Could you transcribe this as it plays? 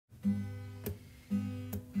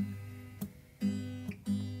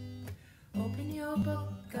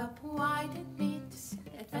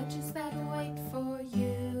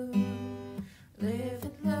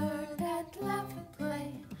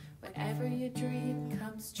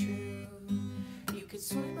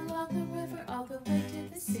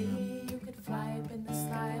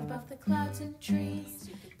clouds and trees.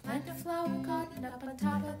 You could plant a flower garden up on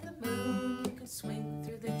top of the moon. You could swing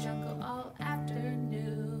through the jungle all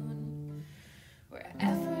afternoon.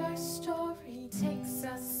 Wherever our story takes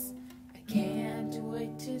us, I can't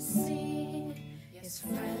wait to see. Yes,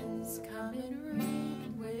 friends, come and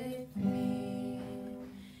read with me.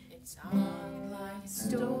 It's Online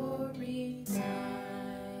Storytime.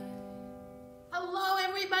 Hello,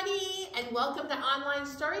 everybody, and welcome to Online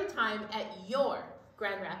Storytime at your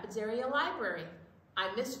Grand Rapids Area Library.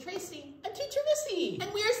 I'm Miss Tracy. I'm Teacher Missy.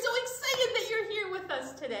 And we are so excited that you're here with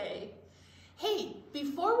us today. Hey,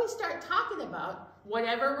 before we start talking about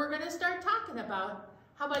whatever we're going to start talking about,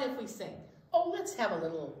 how about if we sing? Oh, let's have a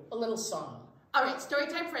little song. All right,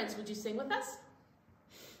 Storytime friends, would you sing with us?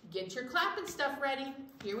 Get your clapping stuff ready.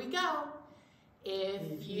 Here we go. If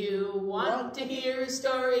you want to hear a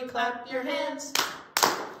story, clap your hands.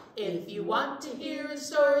 If you want to hear a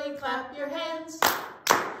story, clap your hands.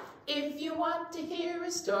 If you want to hear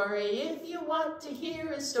a story, if you want to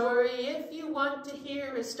hear a story, if you want to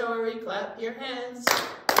hear a story, clap your hands.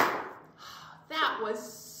 That was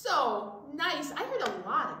so nice. I heard a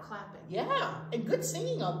lot of clapping. Yeah, and good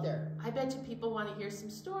singing out there. I bet you people want to hear some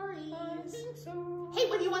stories. I think so. Hey,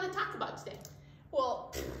 what do you want to talk about today?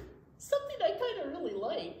 Well, something I kind of really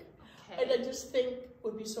like, Okay. and I just think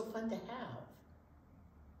would be so fun to have.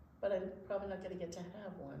 But I'm probably not going to get to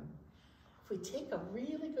have one. If we take a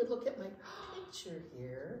really good look at my picture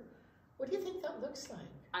here, what do you think that looks like?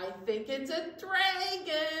 I think it's a dragon.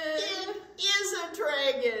 It is a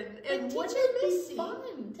dragon. And wouldn't Teacher it be Missy,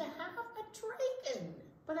 fun to have a dragon?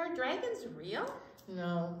 but are dragons real?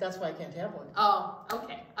 No, that's why I can't have one. Oh,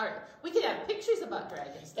 okay. All right. We could have pictures about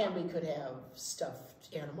dragons. And we could have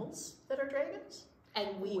stuffed animals that are dragons.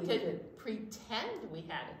 And we We could could. pretend we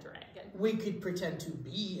had a dragon. We could pretend to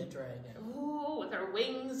be a dragon. Ooh, with our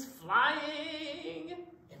wings flying.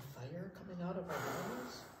 And fire coming out of our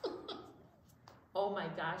mouths. Oh my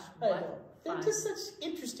gosh, I know. what They're fun. just such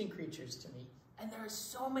interesting creatures to me. And there are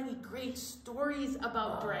so many great stories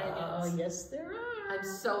about Oh, dragons. yes, there are. I'm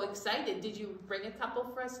so excited. Did you bring a couple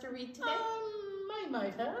for us to read today? I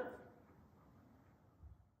might have.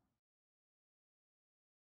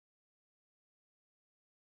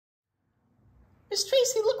 Miss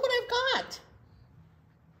Tracy, look what I've got.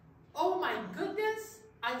 Oh my goodness.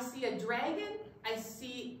 I see a dragon, I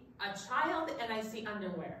see a child, and I see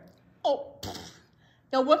underwear. Oh,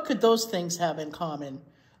 now what could those things have in common?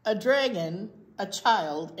 A dragon, a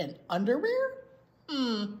child, and underwear?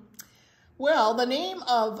 Well, the name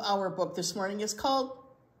of our book this morning is called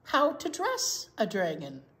How to Dress a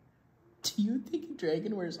Dragon. Do you think a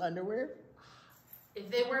dragon wears underwear? If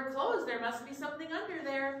they wear clothes, there must be something under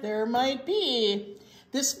there. There might be.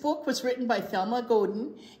 This book was written by Thelma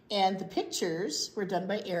Godin, and the pictures were done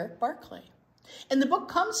by Eric Barclay. And the book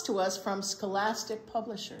comes to us from Scholastic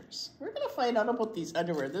Publishers. We're going to find out about these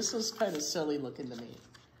underwear. This is kind of silly looking to me.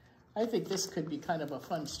 I think this could be kind of a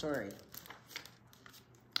fun story.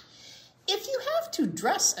 If you have to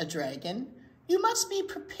dress a dragon, you must be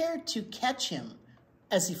prepared to catch him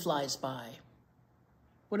as he flies by.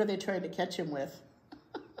 What are they trying to catch him with?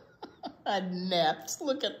 A net.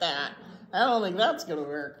 Look at that. I don't think that's going to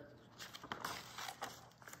work.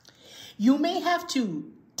 You may have to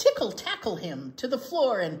tackle him to the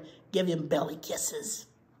floor and give him belly kisses.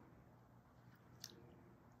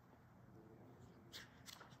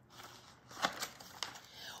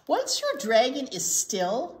 Once your dragon is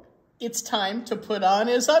still, it's time to put on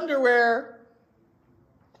his underwear.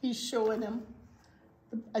 He's showing him.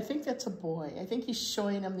 I think that's a boy. I think he's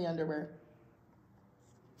showing him the underwear.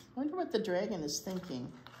 I wonder what the dragon is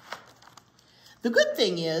thinking. The good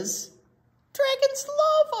thing is, dragons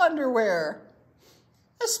love underwear,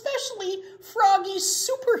 especially froggy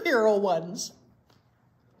superhero ones.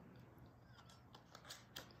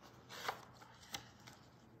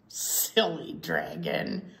 Silly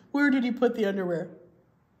dragon. Where did he put the underwear?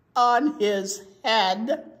 On his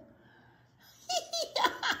head.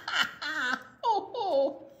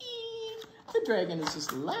 The dragon is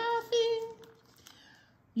just laughing.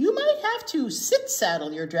 You might have to sit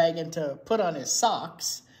saddle your dragon to put on his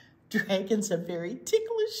socks. Dragons have very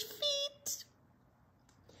ticklish feet.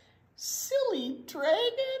 Silly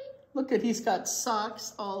dragon. Look at, he's got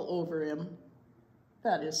socks all over him.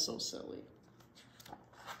 That is so silly.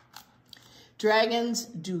 Dragons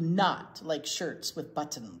do not like shirts with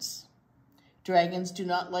buttons. Dragons do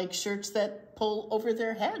not like shirts that pull over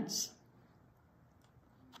their heads.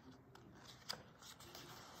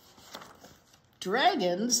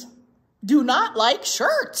 Dragons do not like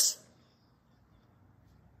shirts.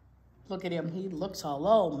 Look at him. He looks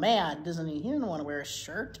all mad, doesn't he? He doesn't want to wear a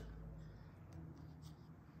shirt.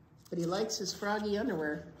 but he likes his froggy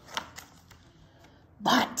underwear.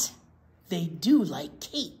 But they do like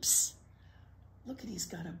capes. Look at, he's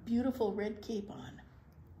got a beautiful red cape on.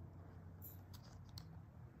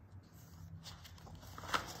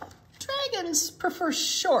 Dragons prefer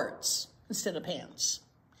shorts instead of pants.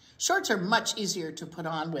 Shorts are much easier to put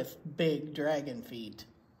on with big dragon feet.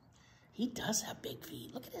 He does have big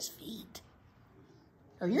feet. Look at his feet.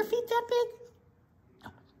 Are your feet that big? No,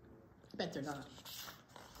 I bet they're not.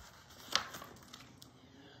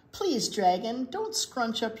 Please, dragon, don't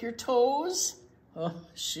scrunch up your toes. Oh,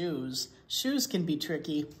 shoes. Shoes can be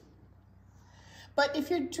tricky. But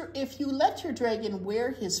if you let your dragon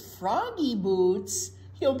wear his froggy boots,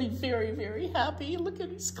 he'll be very, very happy. Look at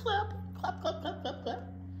his clap. Clap, clap, clap, clap, clap.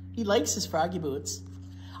 He likes his froggy boots.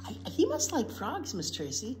 He must like frogs, Miss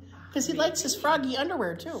Tracy, because he likes his froggy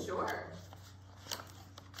underwear too. Sure.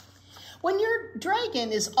 When your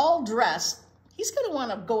dragon is all dressed, he's going to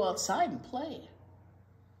want to go outside and play.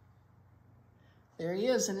 There he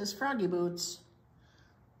is in his froggy boots.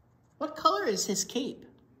 What color is his cape?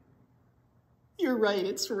 You're right,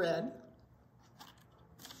 it's red.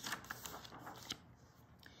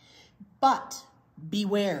 But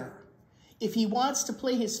beware. If he wants to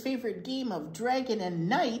play his favorite game of dragon and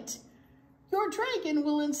knight, your dragon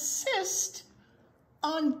will insist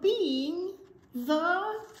on being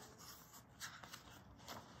the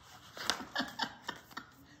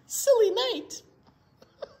silly knight.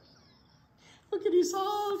 Look at, he's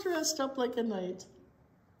all dressed up like a knight.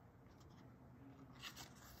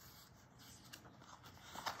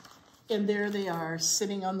 And there they are,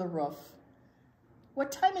 sitting on the roof.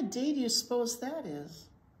 What time of day do you suppose that is?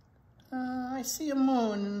 I see a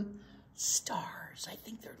moon and stars. I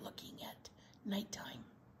think they're looking at nighttime.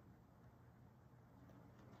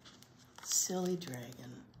 Silly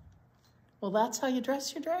dragon. Well, that's how you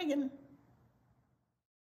dress your dragon.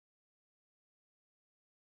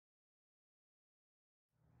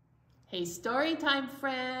 Hey, story time,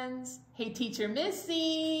 friends. Hey, Teacher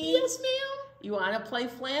Missy. Yes, ma'am. You want to play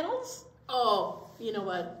flannels? Oh, you know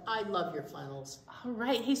what? I love your flannels. All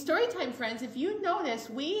right. Hey, story time, friends. If you notice,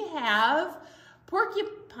 we have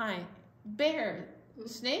porcupine, bear,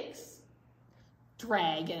 snakes,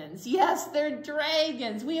 dragons. Yes, they're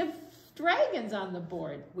dragons. We have dragons on the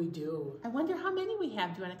board. We do. I wonder how many we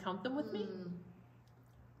have. Do you want to count them with me?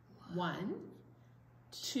 1,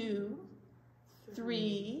 2,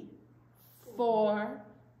 3, 4,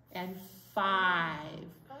 and 5.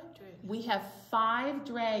 We have 5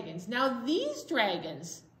 dragons. Now these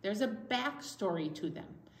dragons, there's a backstory to them.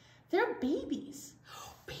 They're babies.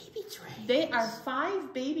 Baby dragons. They are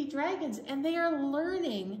 5 baby dragons, and they are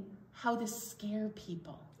learning how to scare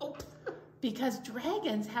people. Oh. Because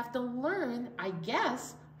dragons have to learn, I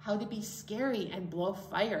guess, how to be scary and blow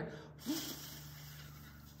fire.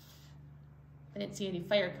 I didn't see any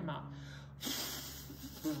fire come out.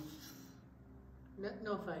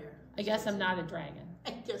 No fire. I guess I'm not a dragon.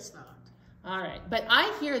 I guess not. All right, but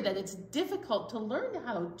I hear that it's difficult to learn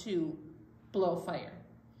how to blow fire.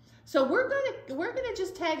 So we're gonna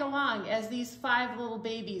just tag along as these 5 little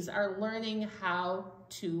babies are learning how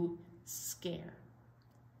to scare.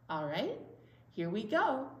 All right, here we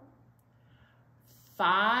go.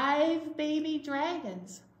 5 baby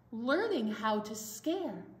dragons learning how to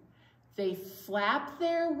scare. They flap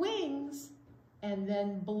their wings and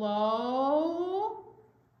then blow.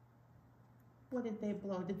 What did they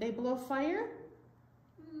blow? Did they blow fire?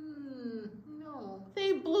 No.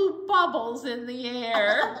 They blew bubbles in the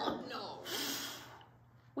air. Oh, no.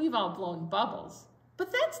 We've all blown bubbles. But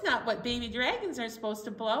that's not what baby dragons are supposed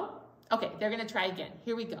to blow. Okay, they're going to try again.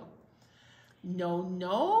 Here we go. No,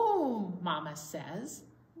 no, Mama says.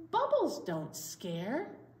 Bubbles don't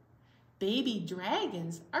scare. Baby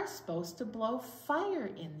dragons are supposed to blow fire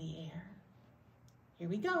in the air. Here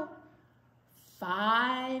we go.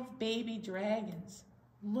 5 baby dragons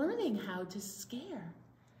learning how to scare.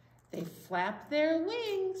 They flap their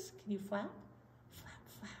wings. Can you flap? Flap,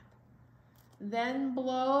 flap. Then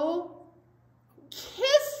blow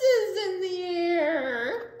kisses in the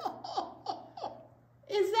air.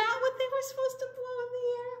 Is that what they were supposed to blow in the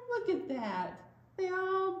air? Look at that. They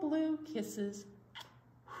all blew kisses.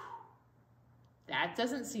 That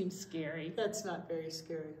doesn't seem scary. That's not very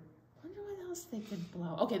scary. Wonder what else they could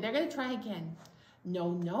blow. Okay, they're going to try again.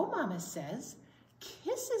 No, no, Mama says.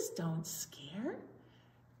 Kisses don't scare.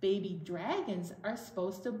 Baby dragons are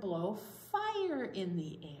supposed to blow fire in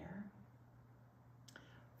the air.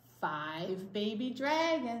 5 baby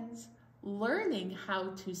dragons learning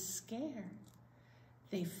how to scare.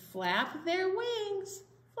 They flap their wings,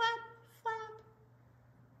 flap, flap,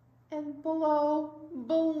 and blow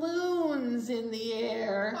balloons in the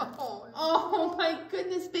air. Oh my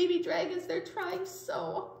goodness, baby dragons, they're trying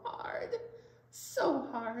so hard. So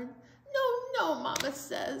hard. No, Mama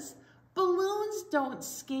says. Balloons don't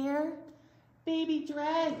scare. Baby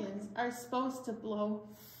dragons are supposed to blow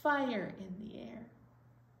fire in the air.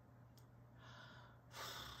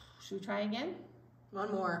 Should we try again?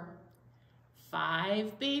 One more.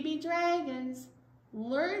 5 baby dragons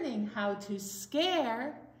learning how to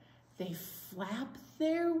scare. They flap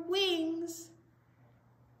their wings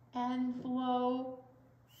and blow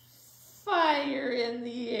fire in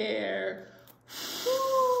the air.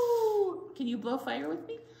 Woo! Can you blow fire with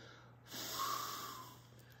me?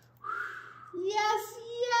 Yes,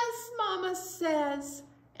 Mama says.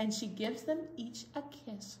 And she gives them each a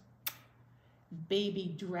kiss.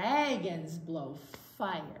 Baby dragons blow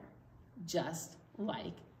fire just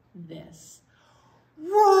like this.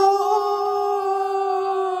 Roar!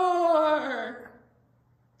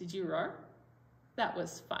 Did you roar? That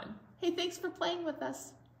was fun. Hey, thanks for playing with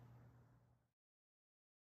us.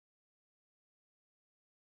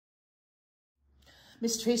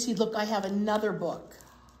 Miss Tracy, look, I have another book.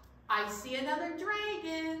 I see another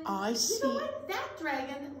dragon. I see. You know what? That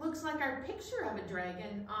dragon looks like our picture of a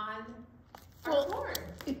dragon on our board.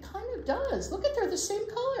 It kind of does. Look at, they're the same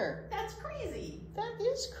color. That's crazy. That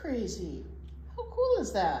is crazy. How cool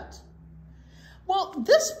is that? Well,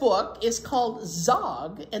 this book is called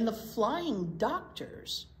Zog and the Flying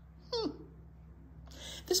Doctors.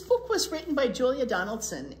 This book was written by Julia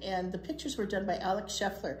Donaldson, and the pictures were done by Alex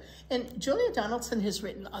Scheffler. And Julia Donaldson has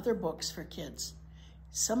written other books for kids.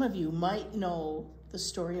 Some of you might know the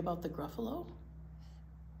story about the Gruffalo.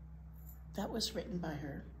 That was written by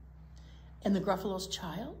her. And the Gruffalo's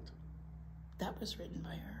Child, that was written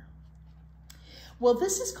by her. Well,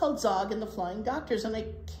 this is called Zog and the Flying Doctors, and I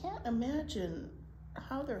can't imagine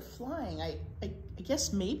how they're flying. I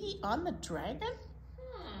guess maybe on the dragon?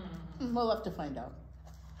 We'll have to find out.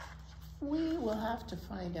 We will have to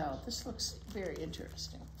find out. This looks very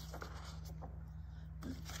interesting.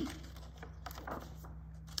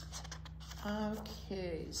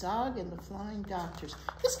 Okay, Zog and the Flying Doctors.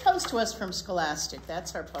 This comes to us from Scholastic.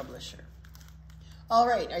 That's our publisher. All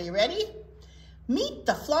right, are you ready? Meet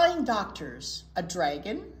the Flying Doctors, a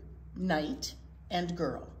dragon, knight, and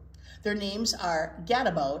girl. Their names are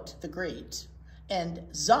Gadabout the Great, and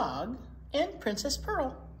Zog, and Princess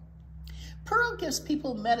Pearl. Pearl gives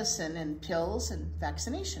people medicine and pills and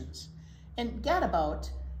vaccinations, and Gadabout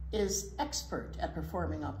is expert at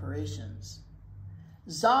performing operations.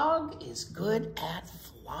 Zog is good at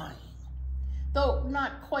flying, though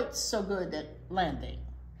not quite so good at landing.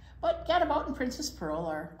 But Gadabout and Princess Pearl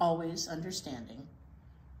are always understanding.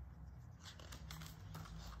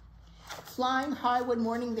 Flying high one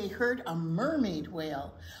morning, they heard a mermaid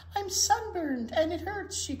wail. "I'm sunburned and it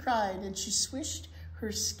hurts," she cried, and she swished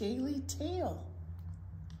her scaly tail.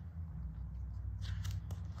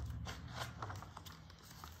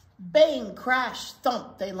 Bang, crash,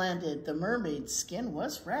 thump, they landed. The mermaid's skin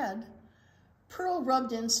was red. Pearl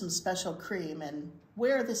rubbed in some special cream and,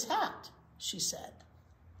 "Wear this hat," she said.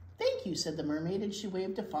 "Thank you," said the mermaid, and she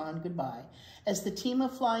waved a fond goodbye as the team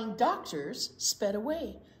of flying doctors sped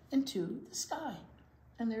away into the sky.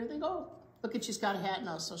 And there they go. Look at, she's got a hat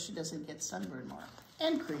now so she doesn't get sunburned more.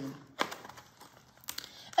 And cream.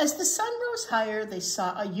 As the sun rose higher, they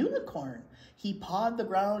saw a unicorn. He pawed the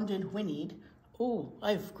ground and whinnied, "Oh,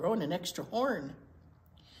 I've grown an extra horn."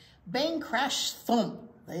 Bang, crash,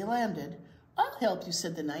 thump, they landed. "I'll help you,"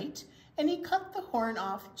 said the knight, and he cut the horn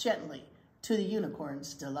off gently, to the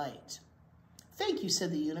unicorn's delight. "Thank you,"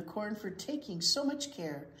 said the unicorn, "for taking so much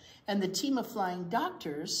care," and the team of flying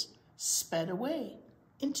doctors sped away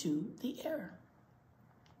into the air.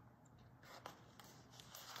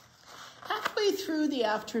 Halfway through the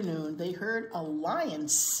afternoon, they heard a lion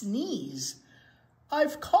sneeze.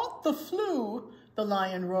 "I've caught the flu," the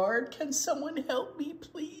lion roared. "Can someone help me,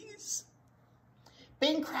 please?"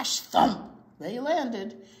 Bang, crash, thump, they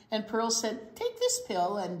landed, and Pearl said, "Take this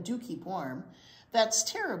pill and do keep warm. That's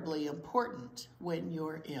terribly important when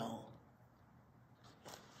you're ill."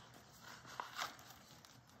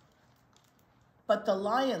 But the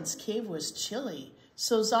lion's cave was chilly,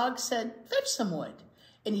 so Zog said, "Fetch some wood,"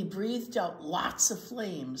 and he breathed out lots of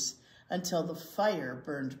flames until the fire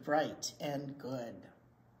burned bright and good.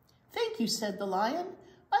 "Thank you," said the lion.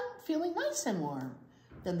 "I'm feeling nice and warm."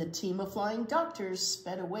 Then the team of flying doctors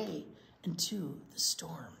sped away into the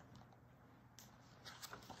storm.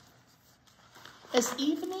 As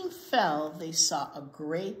evening fell, they saw a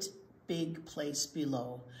great big place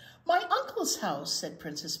below. "My uncle's house," said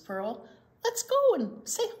Princess Pearl. "Let's go and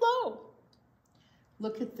say hello."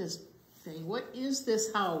 Look at this thing. What is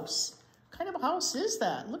this house? What kind of a house is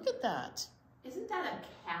that? Look at that. Isn't that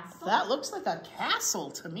a castle? That looks like a castle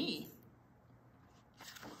to me.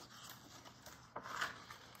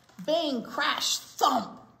 Bang, crash,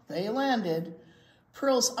 thump. They landed.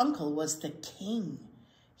 Pearl's uncle was the king.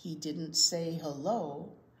 He didn't say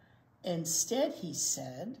hello. Instead, he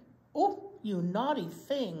said, "Oh, you naughty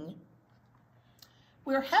thing."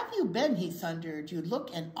 "Where have you been?" he thundered. "You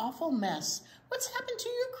look an awful mess. What's happened to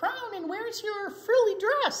your crown and where's your frilly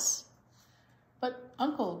dress?" "But,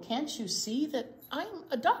 Uncle, can't you see that I'm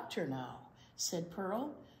a doctor now?" said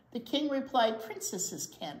Pearl. The king replied, "Princesses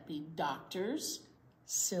can't be doctors,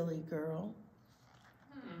 silly girl."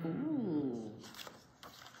 Ooh.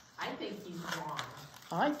 I think he's wrong.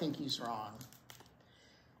 I think he's wrong.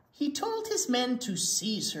 He told his men to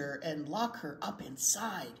seize her and lock her up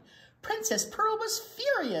inside. Princess Pearl was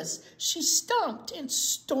furious. She stomped and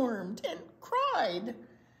stormed and cried.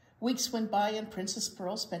 Weeks went by and Princess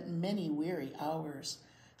Pearl spent many weary hours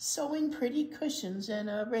sewing pretty cushions and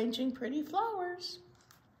arranging pretty flowers.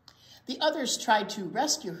 The others tried to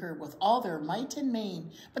rescue her with all their might and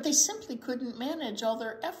main, but they simply couldn't manage. All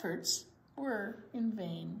their efforts were in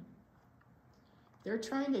vain. They're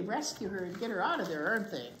trying to rescue her and get her out of there,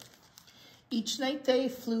 aren't they? Each night they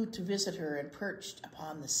flew to visit her and perched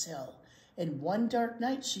upon the sill. And one dark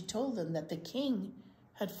night she told them that the king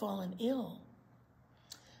had fallen ill.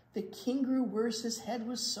 The king grew worse, his head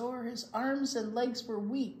was sore, his arms and legs were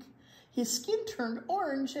weak. His skin turned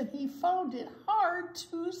orange and he found it hard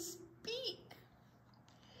to speak.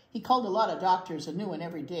 He called a lot of doctors, a new one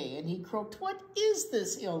every day, and he croaked, "What is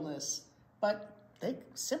this illness?" But they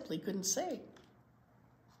simply couldn't say.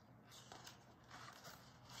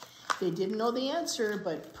 They didn't know the answer,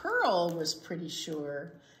 but Pearl was pretty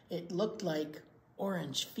sure it looked like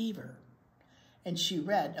orange fever. And she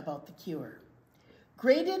read about the cure.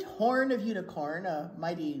 Grated horn of unicorn, a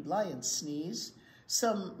mighty lion's sneeze,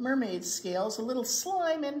 some mermaid scales, a little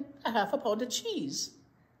slime, and a half a pound of cheese.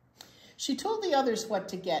 She told the others what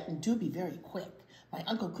to get, and do be very quick. My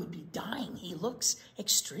uncle could be dying. He looks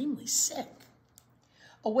extremely sick.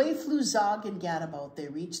 Away flew Zog and Gadabout. They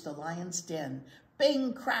reached the lion's den.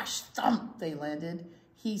 Bang, crash, thump, they landed.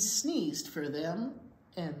 He sneezed for them,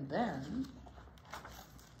 and then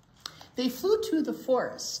they flew to the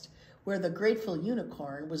forest, where the grateful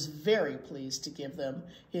unicorn was very pleased to give them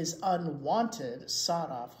his unwanted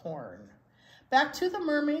sawed-off horn. Back to the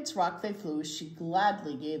mermaid's rock they flew. She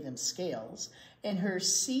gladly gave them scales, and her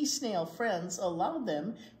sea snail friends allowed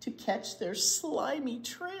them to catch their slimy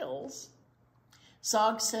trails.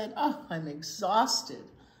 Zog said, "Oh, I'm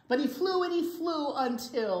exhausted." But he flew and he flew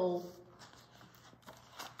until,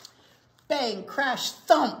 bang, crash,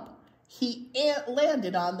 thump, he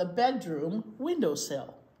landed on the bedroom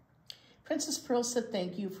windowsill. Princess Pearl said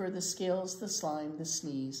thank you for the scales, the slime, the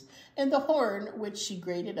sneeze, and the horn, which she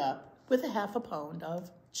grated up with a half a pound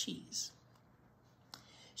of cheese.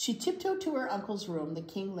 She tiptoed to her uncle's room. The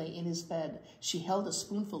king lay in his bed. She held a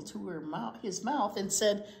spoonful to his mouth and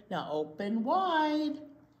said, "Now open wide,"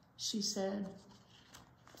 she said.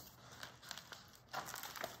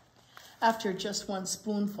 After just one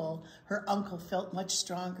spoonful, her uncle felt much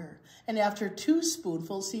stronger. And after 2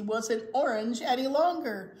 spoonfuls, he wasn't orange any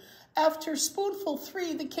longer. After spoonful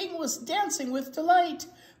 3, the king was dancing with delight.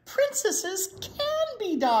 "Princesses can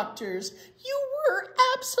be doctors. You were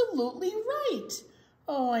absolutely right.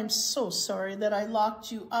 Oh, I'm so sorry that I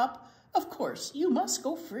locked you up. Of course, you must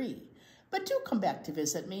go free. But do come back to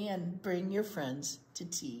visit me and bring your friends to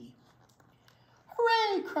tea."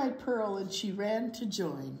 "Hooray!" cried Pearl, and she ran to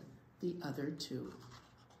join the other 2.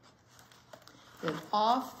 Then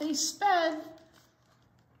off they sped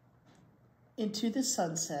into the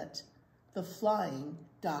sunset, the flying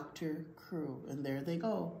doctor crew. And there they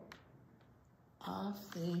go. Off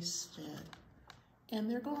they sped, and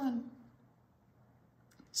they're gone.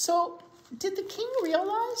 So, did the king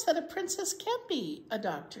realize that a princess can't be a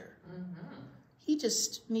doctor? Mm-hmm. He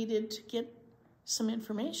just needed to get some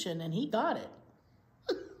information, and he got it.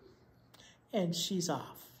 And she's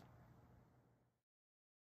off.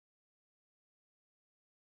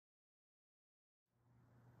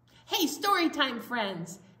 Hey, story time,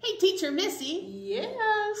 friends. Hey, Teacher Missy.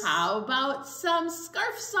 Yes. How about some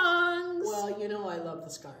scarf songs? Well, you know I love the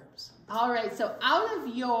scarves. All right, so out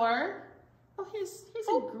of your, here's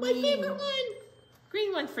a green. My favorite one.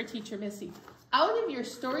 Green one for Teacher Missy. Out of your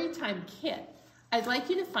story time kit, I'd like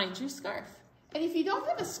you to find your scarf. And if you don't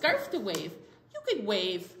have a scarf to wave, you could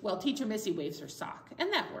wave, well, Teacher Missy waves her sock,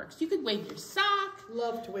 and that works. You could wave your sock,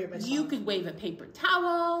 Love to wave my You socks. could wave a paper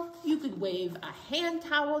towel. You could wave a hand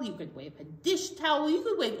towel. You could wave a dish towel. You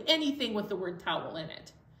could wave anything with the word towel in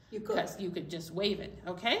it. You could. Because you could just wave it,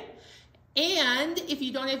 okay? And if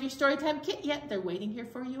you don't have your Storytime kit yet, they're waiting here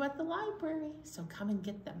for you at the library. So come and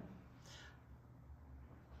get them.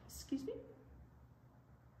 Excuse me?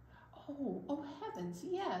 Oh heavens,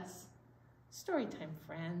 yes. Storytime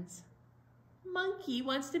friends. Monkey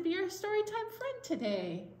wants to be your Storytime friend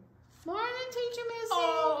today. Morning, Teacher Missy.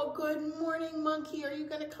 Oh, good morning, Monkey. Are you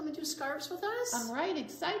going to come and do scarves with us? I'm right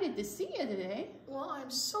excited to see you today. Well, I'm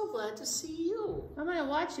so glad to see you. I'm going to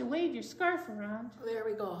watch you wave your scarf around. There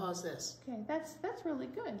we go. How's this? Okay, that's really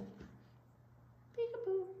good.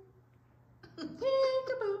 Peekaboo.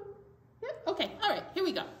 Peekaboo. Yep. Okay, all right, here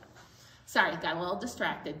we go. Sorry, got a little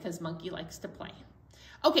distracted because Monkey likes to play.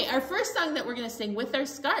 Okay, our first song that we're going to sing with our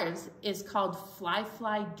scarves is called Fly,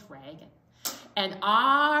 Fly, Dragon. And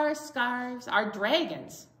our scarves, our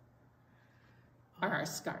dragons, are our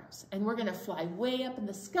scarves. And we're going to fly way up in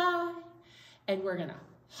the sky. And we're going to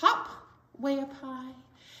hop way up high.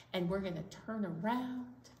 And we're going to turn around.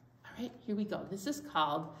 All right, here we go. This is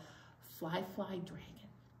called Fly, Fly, Dragon.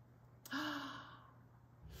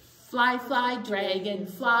 Fly, fly, dragon,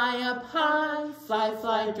 fly up high. Fly,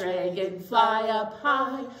 fly, dragon, fly up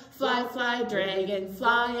high. Fly, fly, dragon,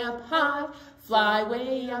 fly up high. Fly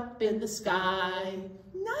way up in the sky.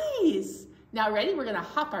 Nice. Now ready? We're going to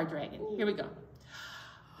hop our dragon. Here we go.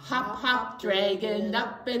 Hop, hop, dragon,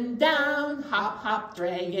 up and down. Hop, hop,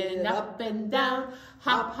 dragon, up and down.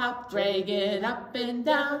 Hop, hop, dragon, up and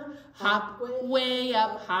down. Hop way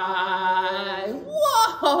up high.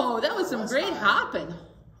 Whoa, that was some great hopping.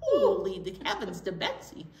 Holy the heavens to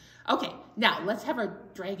Betsy. Okay, now let's have our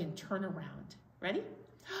dragon turn around. Ready?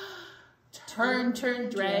 Turn, turn,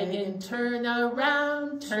 dragon, turn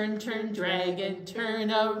around. Turn, turn, dragon,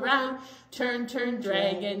 turn around. Turn, turn,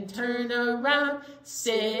 dragon, turn around.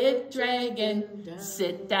 Sit, dragon,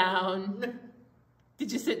 sit down.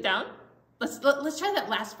 Did you sit down? Let's try that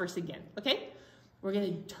last verse again, okay? We're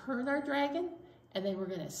gonna turn our dragon, and then we're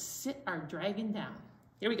gonna sit our dragon down.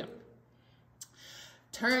 Here we go.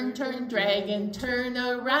 Turn, turn, dragon, turn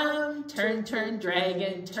around. Turn, turn,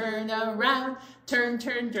 dragon, turn around. Turn,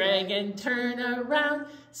 turn, dragon, turn around.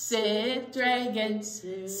 Sit, dragon,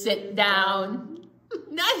 sit down.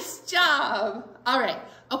 Nice job. All right.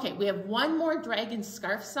 Okay, we have one more dragon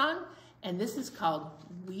scarf song, and this is called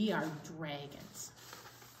We Are Dragons.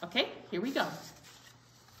 Okay, here we go.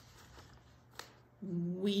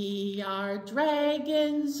 We are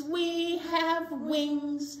dragons, we have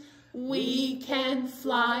wings. We can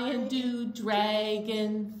fly and do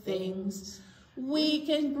dragon things. We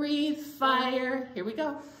can breathe fire. Here we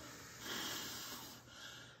go.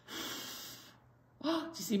 Oh,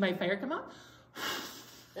 do you see my fire come out?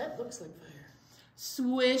 That looks like fire.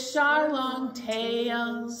 Swish our long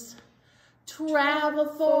tails. Travel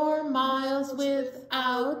for miles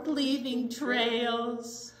without leaving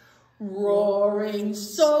trails. Roaring,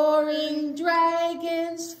 soaring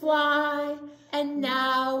dragons fly. And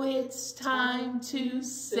now it's time to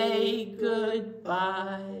say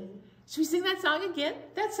goodbye. Should we sing that song again?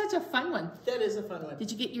 That's such a fun one. That is a fun one. Did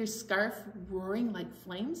you get your scarf roaring like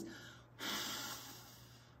flames?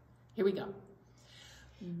 Here we go.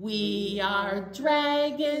 We are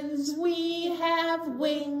dragons, we have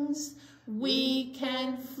wings. We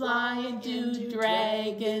can fly and do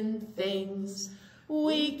dragon things.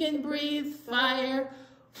 We can breathe fire.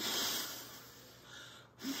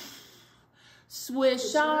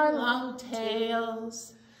 Swish our long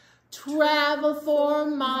tails, travel for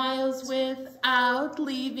miles without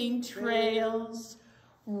leaving trails.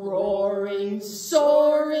 Roaring,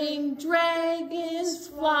 soaring dragons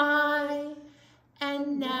fly,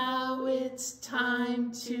 and now it's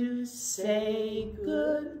time to say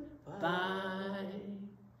goodbye.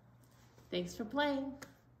 Thanks for playing.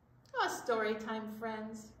 Oh, Storytime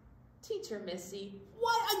friends. Teacher Missy,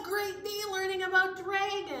 what a great day learning about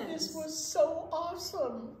dragons. This was so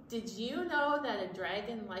awesome. Did you know that a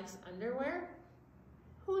dragon likes underwear?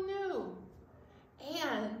 Who knew?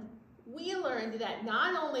 And we learned that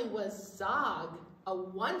not only was Zog a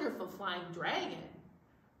wonderful flying dragon,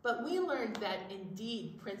 but we learned that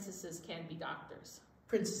indeed princesses can be doctors.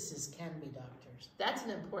 Princesses can be doctors. That's an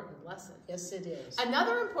important lesson. Yes, it is.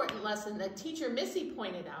 Another important lesson that Teacher Missy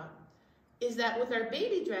pointed out is that with our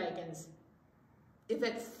baby dragons, if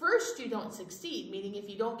at first you don't succeed, meaning if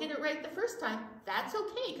you don't get it right the first time, that's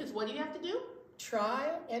okay, because what do you have to do? Try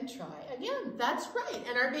and try again. That's right,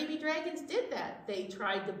 and our baby dragons did that. They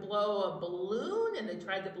tried to blow a balloon, and they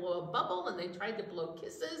tried to blow a bubble, and they tried to blow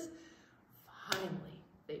kisses. Finally,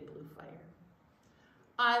 they blew fire.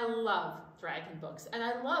 I love dragon books, and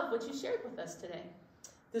I love what you shared with us today.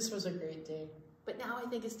 This was a great day. But now I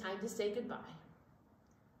think it's time to say goodbye.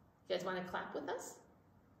 You guys want to clap with us?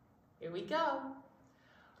 Here we go.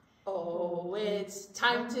 Oh, it's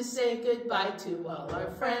time to say goodbye to all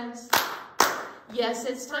our friends. Yes,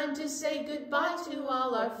 it's time to say goodbye to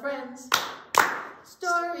all our friends.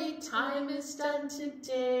 Story time is done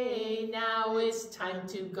today. Now it's time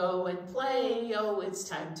to go and play. Oh, it's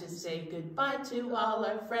time to say goodbye to all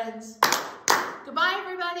our friends. Goodbye,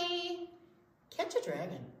 everybody. Catch a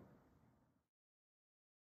dragon.